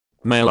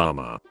Male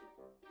armor.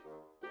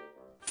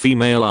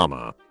 Female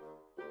armor.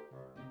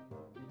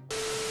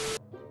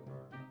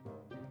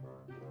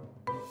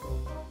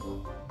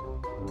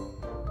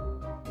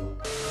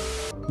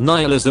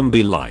 Nihilism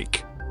be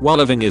like, while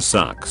living is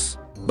sucks,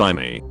 by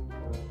me.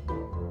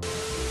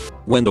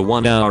 When the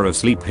 1 hour of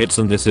sleep hits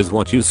and this is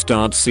what you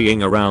start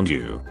seeing around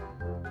you.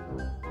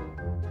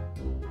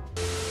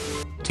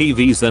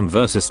 TV's then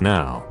versus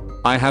now.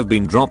 I have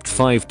been dropped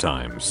 5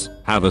 times,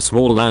 have a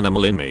small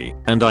animal in me,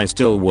 and I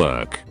still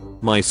work.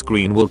 My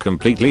screen will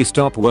completely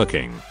stop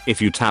working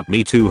if you tap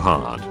me too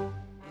hard.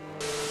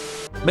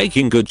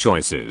 Making good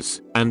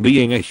choices and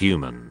being a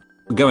human.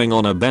 Going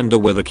on a bender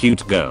with a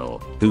cute girl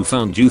who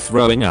found you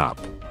throwing up.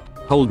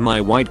 Hold my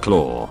white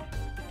claw.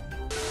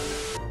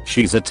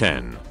 She's a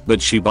 10,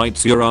 but she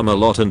bites your arm a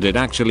lot and it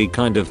actually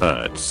kind of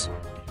hurts.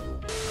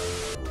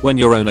 When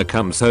your owner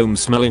comes home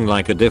smelling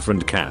like a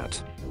different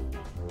cat.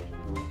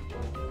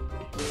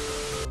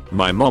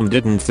 My mom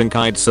didn't think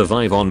I'd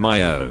survive on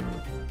my own.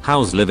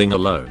 How's living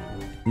alone?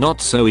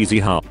 Not so easy,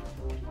 huh?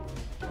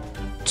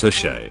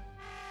 Touché.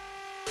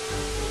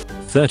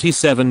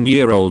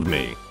 37-year-old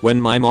me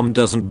when my mom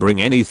doesn't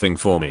bring anything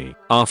for me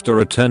after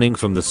returning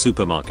from the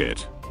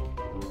supermarket.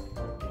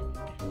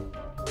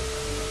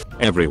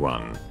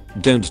 Everyone,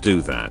 don't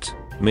do that.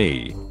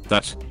 Me,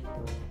 that.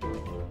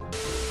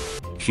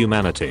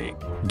 Humanity.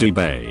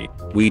 Dubai.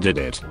 We did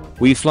it.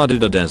 We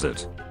flooded a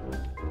desert.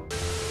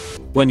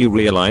 When you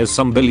realize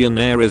some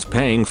billionaire is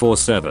paying for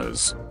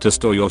servers to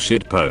store your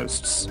shit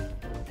posts.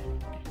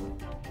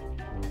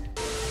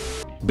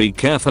 Be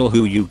careful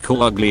who you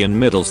call ugly in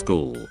middle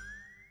school.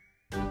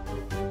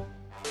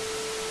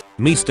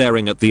 Me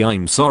staring at the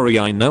 "I'm sorry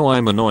I know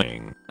I'm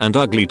annoying" and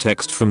ugly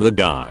text from the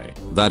guy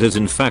that is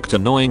in fact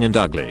annoying and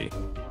ugly.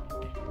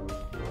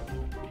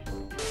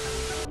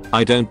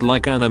 I don't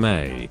like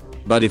anime,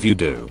 but if you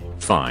do,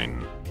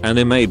 fine.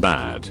 Anime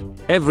bad.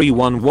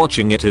 Everyone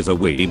watching it is a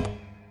weeb.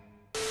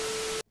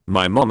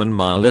 My mom and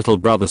my little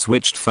brother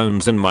switched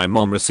phones and my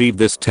mom received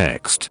this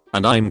text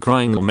and I'm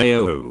crying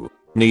 "Mayo.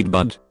 Need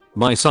bud?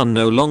 My son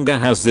no longer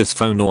has this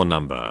phone or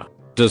number.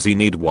 Does he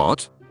need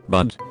what?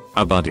 Bud?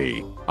 A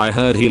buddy. I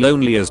heard he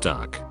lonely as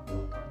duck."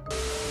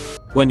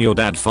 When your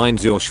dad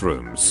finds your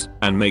shrooms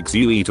and makes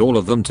you eat all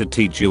of them to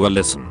teach you a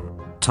lesson.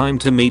 Time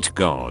to meet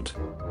God.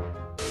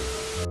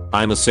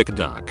 I'm a sick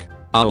duck.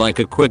 I like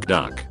a quick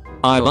duck.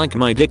 I like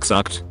my dick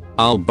sucked.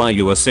 I'll buy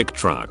you a sick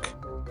truck.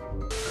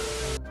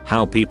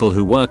 How people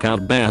who work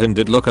out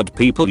barehanded look at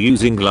people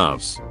using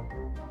gloves.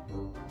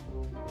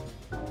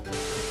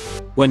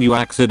 When you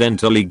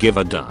accidentally give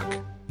a duck,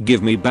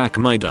 give me back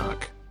my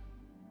duck.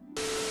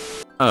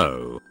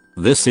 Oh,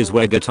 this is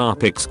where guitar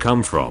picks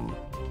come from.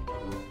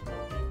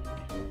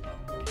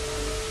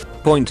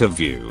 Point of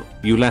view,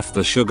 you left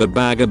the sugar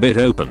bag a bit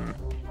open.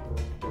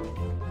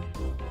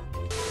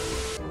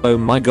 Oh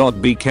my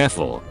god, be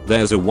careful,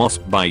 there's a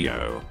wasp by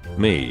yo.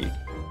 Me.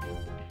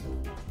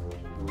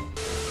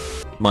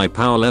 My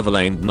power level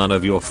ain't none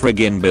of your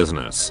friggin'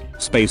 business,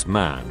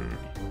 spaceman.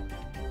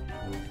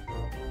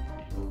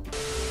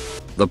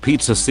 The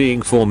pizza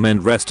seeing 4 men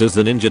dressed as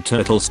the Ninja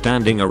Turtle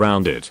standing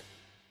around it.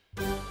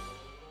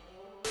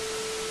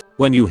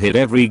 When you hit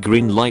every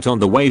green light on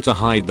the way to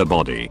hide the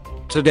body.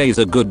 Today's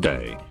a good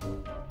day.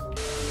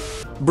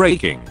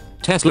 Breaking.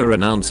 Tesla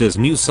announces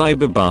new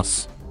cyber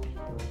bus.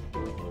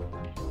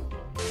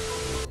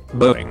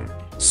 Boeing.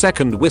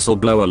 Second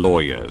whistleblower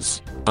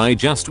lawyers. I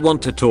just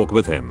want to talk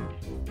with him.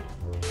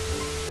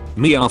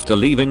 Me after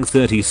leaving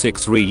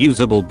 36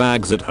 reusable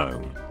bags at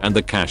home and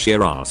the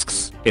cashier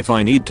asks if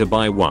I need to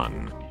buy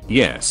one.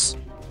 Yes.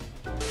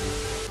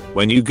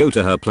 When you go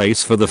to her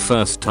place for the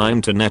first time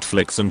to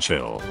Netflix and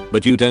chill,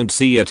 but you don't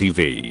see a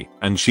TV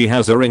and she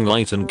has a ring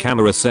light and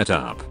camera set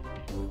up.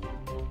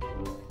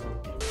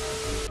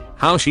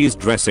 How she's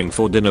dressing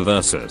for dinner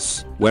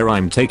versus where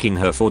I'm taking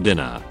her for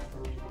dinner.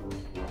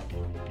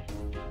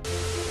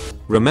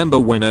 Remember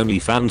when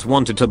OnlyFans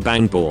wanted to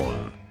ban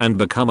porn and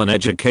become an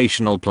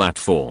educational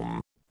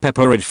platform?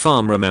 Pepperidge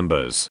Farm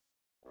remembers.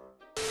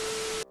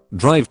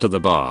 Drive to the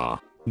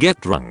bar,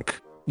 get drunk,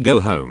 go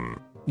home,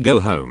 go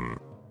home.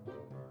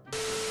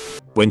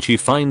 When she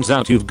finds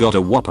out you've got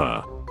a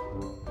whopper.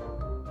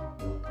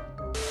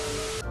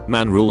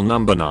 Man rule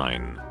number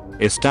 9.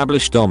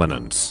 Establish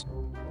dominance.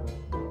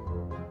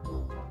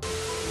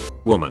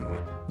 Woman.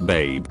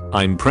 Babe,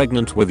 I'm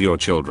pregnant with your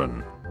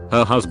children.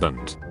 Her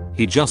husband.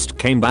 He just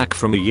came back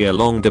from a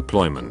year-long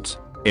deployment.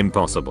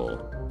 Impossible.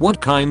 What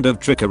kind of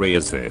trickery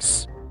is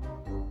this?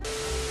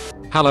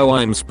 Hello,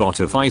 I'm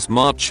Spotify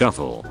Smart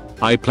Shuffle.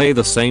 I play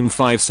the same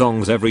 5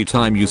 songs every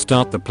time you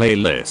start the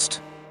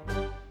playlist.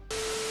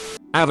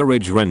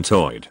 Average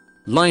rentoid.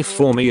 Life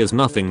for me is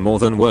nothing more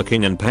than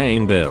working and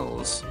paying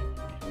bills.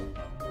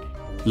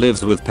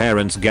 Lives with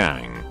parents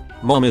gang.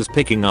 Mom is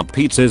picking up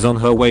pizzas on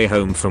her way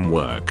home from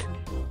work.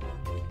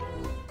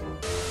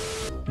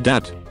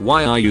 Dad,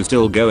 why are you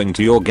still going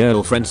to your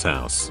girlfriend's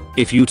house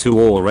if you two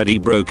already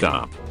broke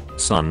up?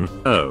 Son,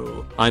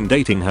 oh, I'm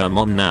dating her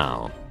mom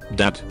now.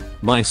 Dad,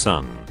 my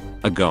son,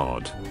 a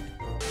god.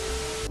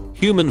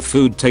 Human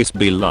food taste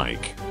be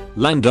like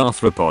Land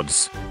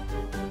arthropods.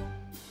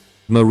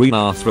 Marine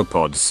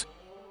arthropods.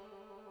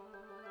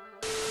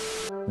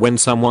 When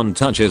someone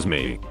touches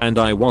me and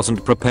I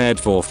wasn't prepared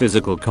for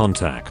physical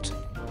contact.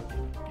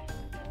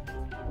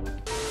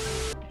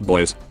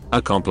 Boys,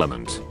 a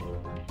compliment.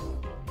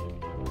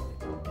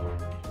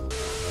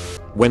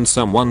 When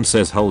someone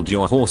says hold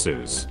your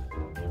horses.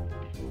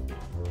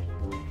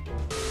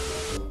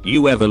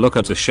 You ever look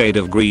at a shade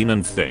of green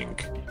and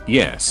think,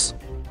 yes.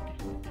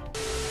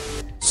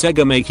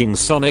 Sega making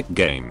Sonic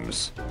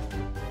games.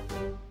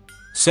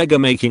 Sega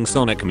making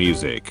Sonic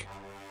music.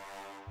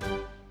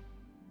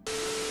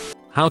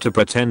 How to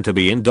pretend to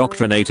be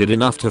indoctrinated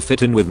enough to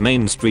fit in with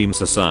mainstream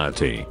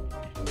society.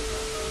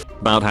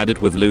 About had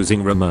it with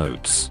losing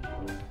remotes.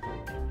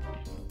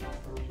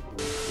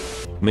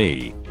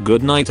 Me,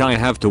 good night, I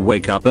have to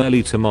wake up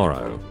early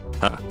tomorrow.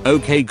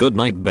 Okay, good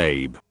night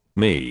babe.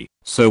 Me,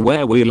 so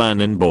where we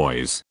landin'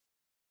 boys?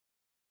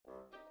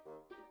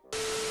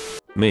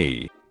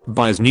 Me,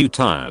 buys new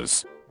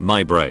tires.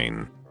 My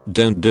brain,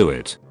 don't do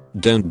it.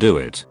 Don't do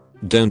it.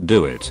 Don't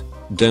do it.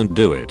 Don't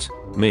do it.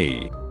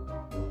 Me.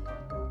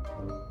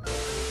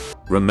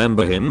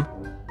 Remember him?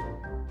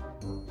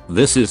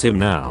 This is him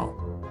now.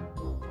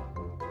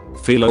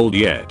 Feel old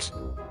yet?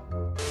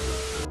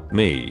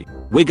 Me,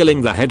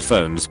 wiggling the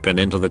headphones pin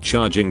into the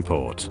charging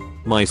port.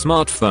 My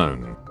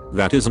smartphone,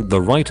 that isn't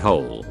the right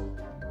hole.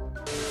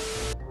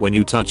 When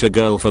you touch a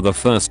girl for the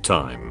first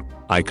time,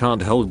 I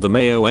can't hold the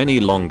mayo any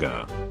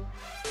longer.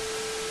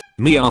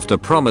 Me after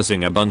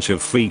promising a bunch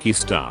of freaky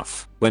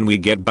stuff when we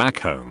get back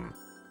home.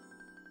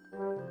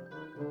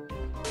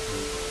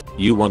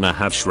 You wanna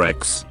have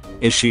Shreks?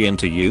 Is she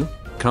into you?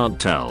 Can't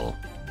tell.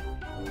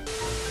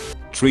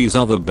 Trees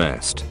are the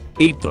best.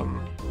 Eat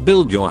them.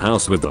 Build your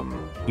house with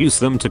them. Use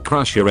them to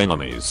crush your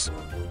enemies.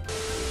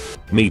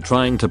 Me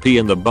trying to pee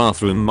in the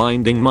bathroom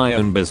minding my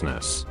own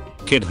business.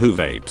 Kid who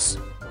vapes.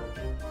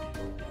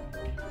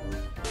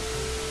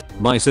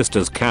 My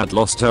sister's cat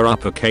lost her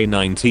upper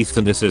canine teeth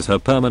and this is her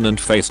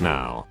permanent face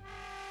now.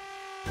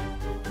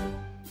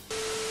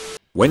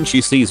 When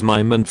she sees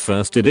my mint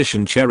first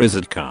edition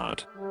Charizard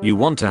card, you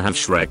want to have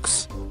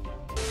Shreks.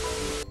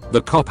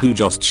 The cop who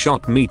just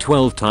shot me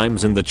 12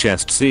 times in the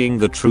chest seeing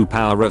the true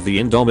power of the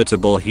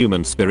indomitable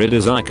human spirit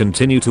as I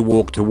continue to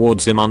walk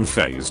towards him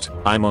unfazed.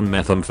 I'm on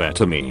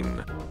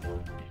methamphetamine.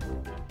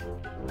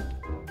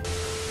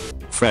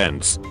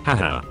 Friends,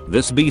 haha,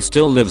 this bee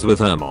still lives with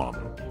her mom.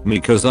 Me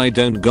cause I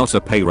don't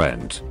gotta pay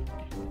rent.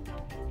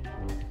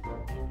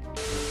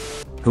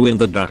 Who in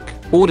the duck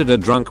ordered a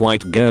drunk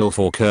white girl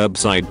for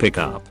curbside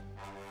pickup?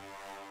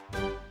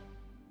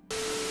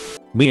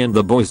 Me and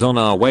the boys on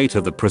our way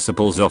to the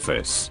principal's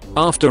office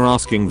after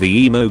asking the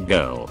emo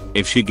girl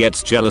if she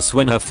gets jealous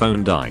when her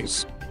phone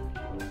dies.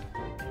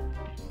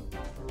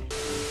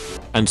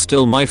 And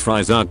still my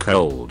fries are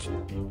cold.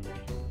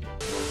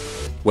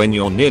 When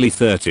you're nearly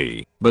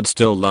 30 but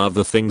still love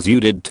the things you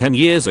did 10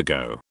 years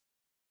ago.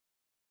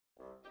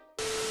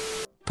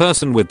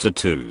 Person with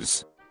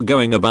tattoos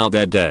going about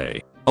their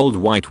day. Old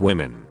white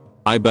women.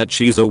 I bet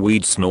she's a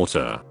weed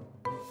snorter.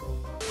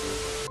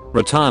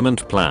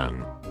 Retirement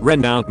plan.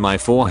 Rent out my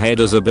forehead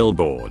as a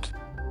billboard.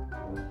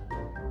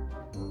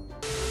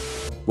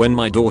 When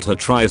my daughter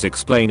tries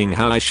explaining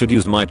how I should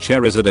use my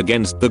Charizard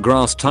against the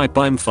grass type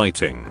I'm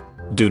fighting,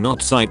 do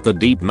not cite the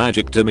deep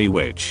magic to me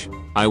which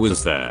I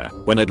was there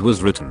when it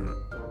was written.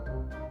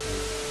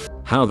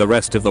 How the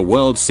rest of the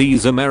world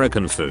sees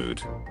American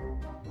food.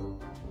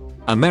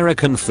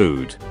 American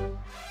food.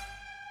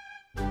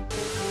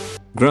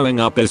 Growing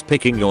up is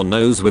picking your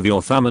nose with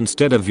your thumb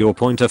instead of your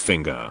pointer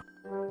finger.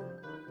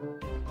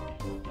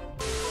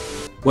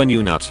 When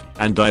you nut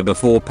and die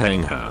before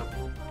paying her.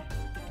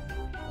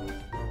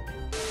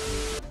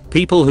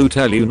 People who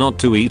tell you not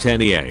to eat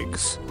any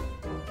eggs.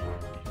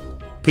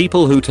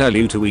 People who tell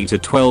you to eat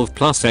 12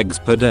 plus eggs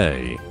per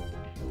day.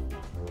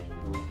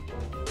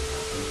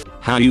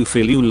 How you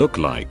feel you look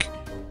like.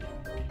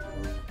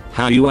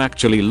 How you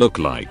actually look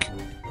like.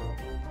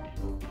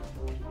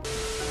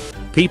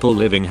 People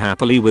living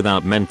happily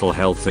without mental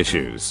health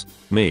issues.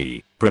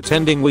 Me,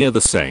 pretending we're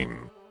the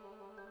same.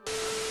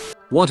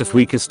 What if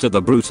we kissed at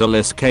the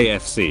brutalist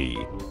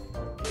KFC?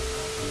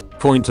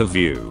 Point of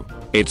view.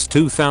 It's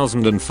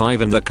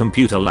 2005 in the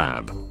computer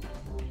lab.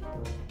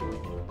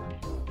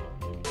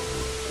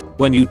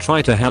 When you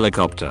try to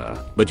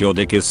helicopter, but your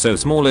dick is so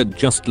small it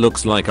just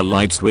looks like a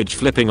light switch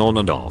flipping on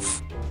and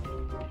off.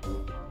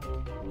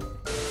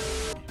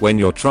 When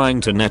you're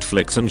trying to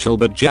Netflix and chill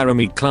but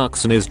Jeremy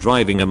Clarkson is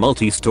driving a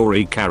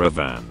multi-story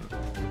caravan.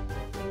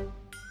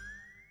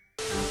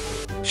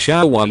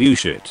 Shower while you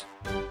shit.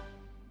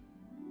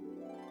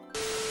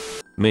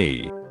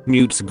 Me.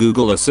 Mutes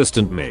Google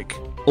Assistant mic.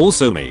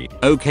 Also me.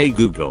 Okay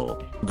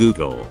Google.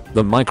 Google.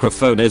 The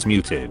microphone is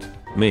muted.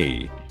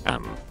 Me.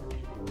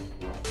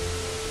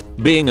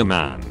 Being a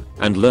man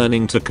and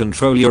learning to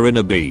control your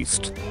inner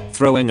beast.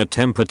 Throwing a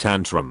temper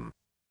tantrum.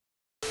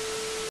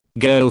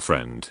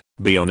 Girlfriend.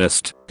 Be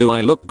honest. Do I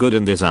look good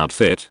in this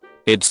outfit?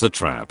 It's a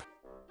trap.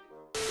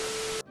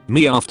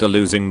 Me after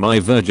losing my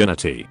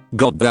virginity.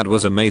 God, that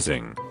was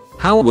amazing.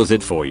 How was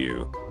it for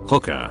you,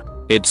 hooker?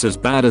 It's as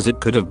bad as it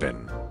could have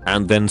been.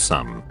 And then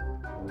some.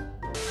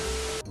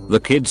 The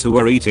kids who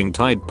are eating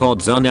Tide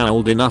Pods are now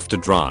old enough to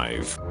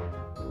drive.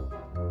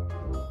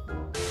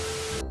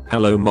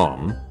 Hello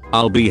mom.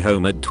 I'll be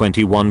home at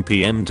 21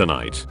 PM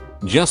tonight.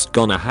 Just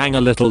gonna hang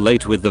a little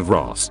late with the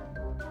Vross.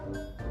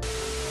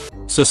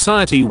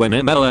 Society when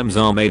MLMs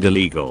are made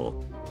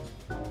illegal.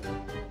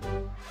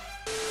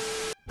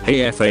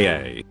 Hey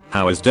FAA,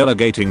 how is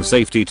delegating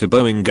safety to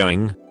Boeing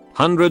going?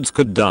 Hundreds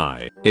could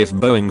die if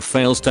Boeing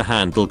fails to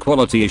handle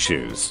quality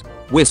issues.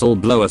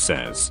 Whistleblower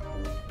says.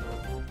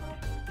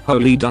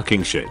 Holy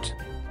ducking shit.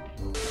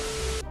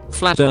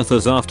 Flat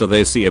earthers after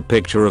they see a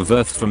picture of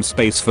Earth from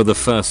space for the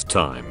first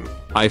time.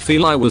 I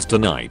feel I was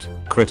tonight.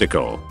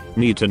 Critical.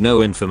 Need to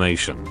know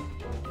information.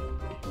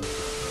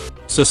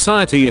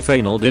 Society if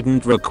anal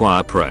didn't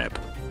require prep.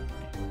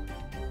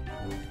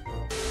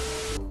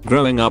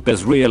 Growing up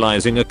is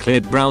realizing a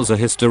cleared browser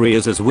history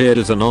is as weird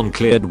as an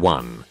uncleared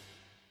one.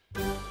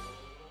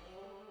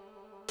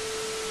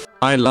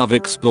 I love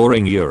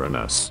exploring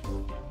Uranus.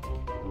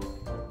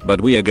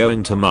 But we are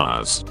going to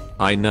Mars.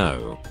 I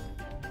know.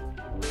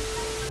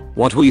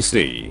 What we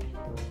see.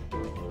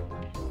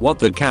 What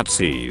the cat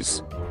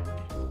sees.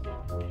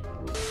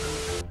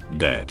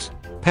 Debt.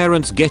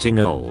 Parents getting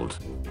old.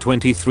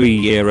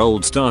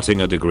 23-year-old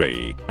starting a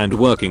degree and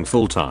working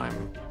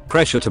full-time.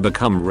 Pressure to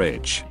become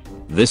rich.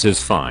 This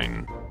is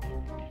fine.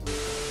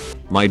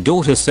 My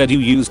daughter said you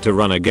used to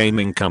run a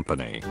gaming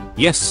company.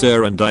 Yes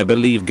sir, and I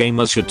believe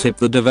gamers should tip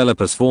the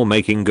developers for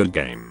making good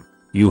game.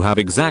 You have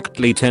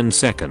exactly 10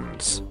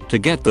 seconds to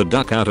get the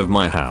duck out of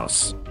my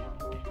house.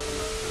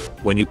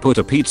 When you put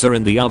a pizza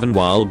in the oven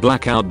while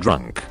blackout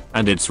drunk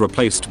and it's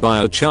replaced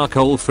by a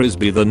charcoal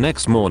frisbee the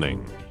next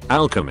morning.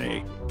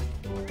 Alchemy.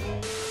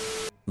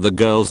 The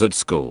girls at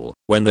school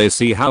when they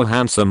see how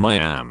handsome I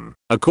am,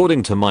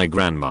 according to my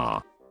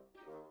grandma.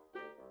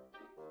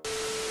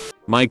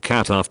 My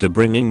cat after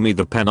bringing me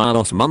the pen I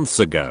lost months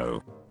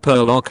ago.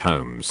 Sherlock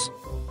Holmes.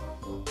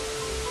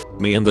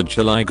 Me and the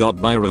chill I got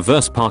by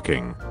reverse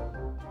parking.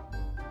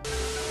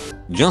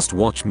 Just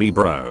watch me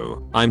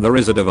bro, I'm the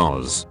Wizard of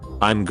Oz.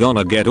 I'm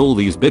gonna get all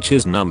these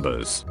bitches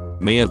numbers.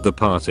 Me at the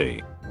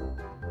party.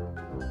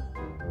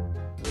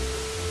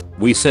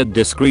 We said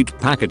discreet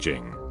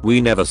packaging.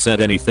 We never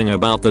said anything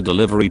about the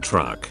delivery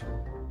truck.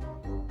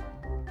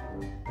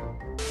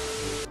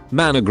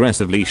 Man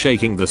aggressively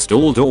shaking the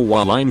stall door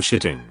while I'm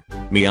shitting.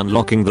 Me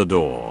unlocking the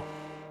door.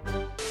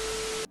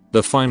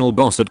 The final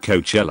boss at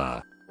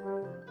Coachella.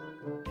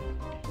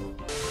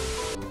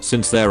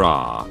 Since there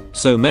are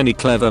so many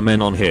clever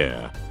men on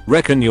here,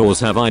 reckon yours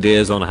have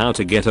ideas on how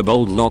to get a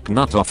bold lock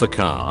nut off a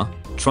car?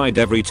 Tried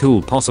every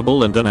tool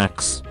possible and an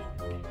axe.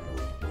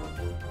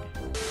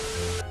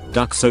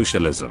 Duck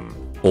socialism.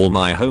 All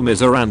my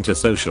homies are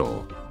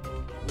antisocial.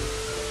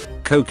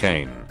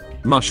 Cocaine.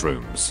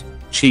 Mushrooms.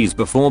 Cheese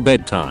before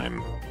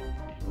bedtime.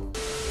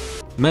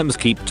 Mems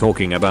keep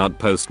talking about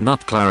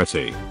post-nut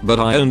clarity, but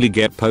I only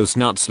get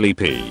post-nut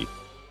sleepy.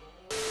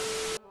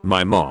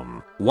 My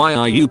mom. Why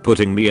are you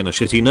putting me in a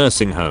shitty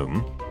nursing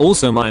home?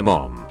 Also my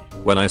mom.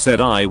 When I said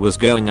I was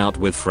going out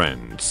with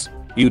friends.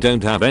 You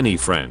don't have any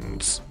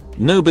friends.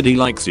 Nobody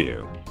likes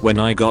you. When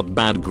I got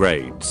bad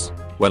grades.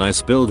 When I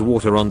spilled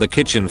water on the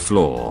kitchen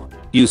floor.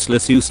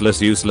 Useless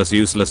useless useless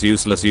useless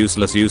useless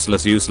useless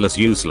useless useless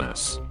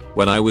useless.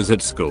 When I was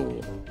at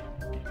school.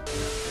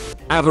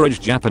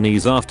 Average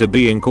Japanese after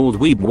being called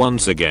weeb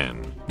once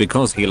again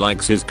because he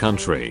likes his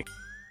country.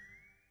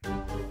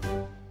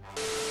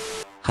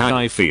 How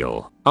I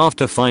feel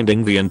after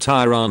finding the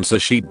entire answer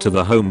sheet to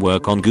the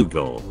homework on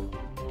Google.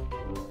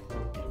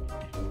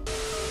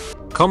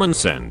 Common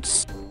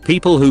sense.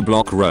 People who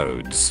block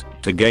roads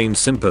to gain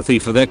sympathy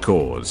for their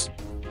cause.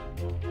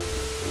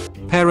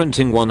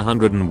 Parenting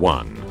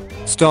 101.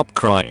 Stop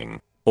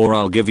crying, or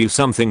I'll give you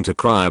something to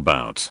cry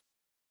about.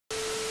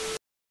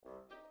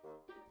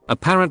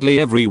 Apparently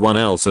everyone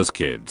else has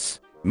kids.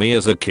 Me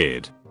as a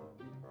kid.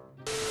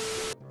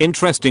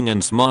 Interesting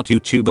and smart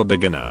YouTuber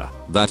beginner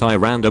that I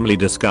randomly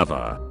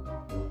discover.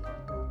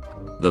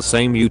 The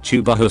same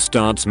YouTuber who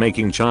starts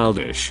making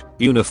childish,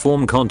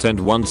 uniform content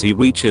once he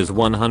reaches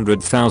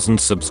 100,000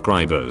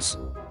 subscribers.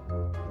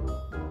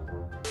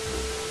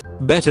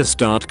 Better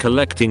start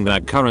collecting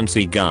that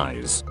currency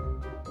guys.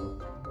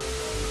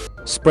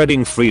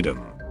 Spreading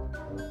freedom.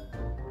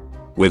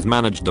 With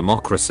managed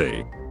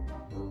democracy.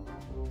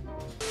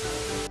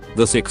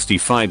 The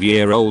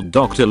 65-year-old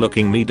doctor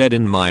looking me dead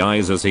in my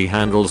eyes as he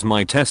handles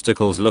my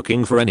testicles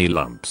looking for any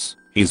lumps.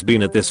 He's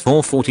been at this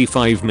for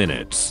 45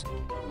 minutes.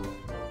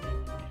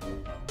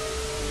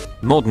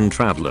 Modern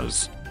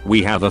travelers.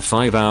 We have a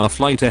 5-hour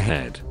flight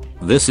ahead.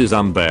 This is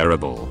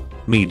unbearable.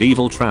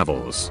 Medieval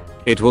travels.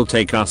 It will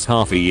take us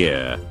half a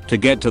year to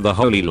get to the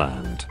Holy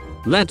Land.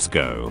 Let's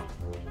go.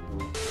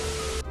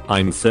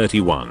 I'm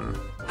 31.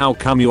 How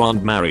come you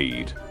aren't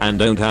married and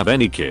don't have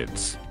any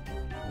kids?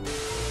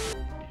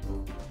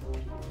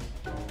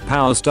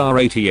 Powerstar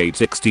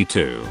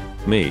 8862.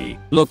 Me.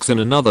 Looks in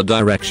another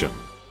direction.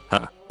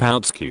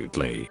 Pouts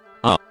cutely.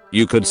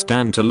 You could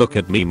stand to look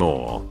at me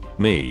more.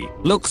 Me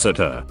looks at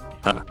her.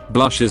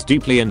 Blushes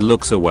deeply and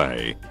looks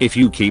away. If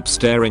you keep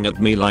staring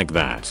at me like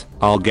that,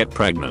 I'll get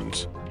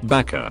pregnant.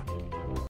 Backer.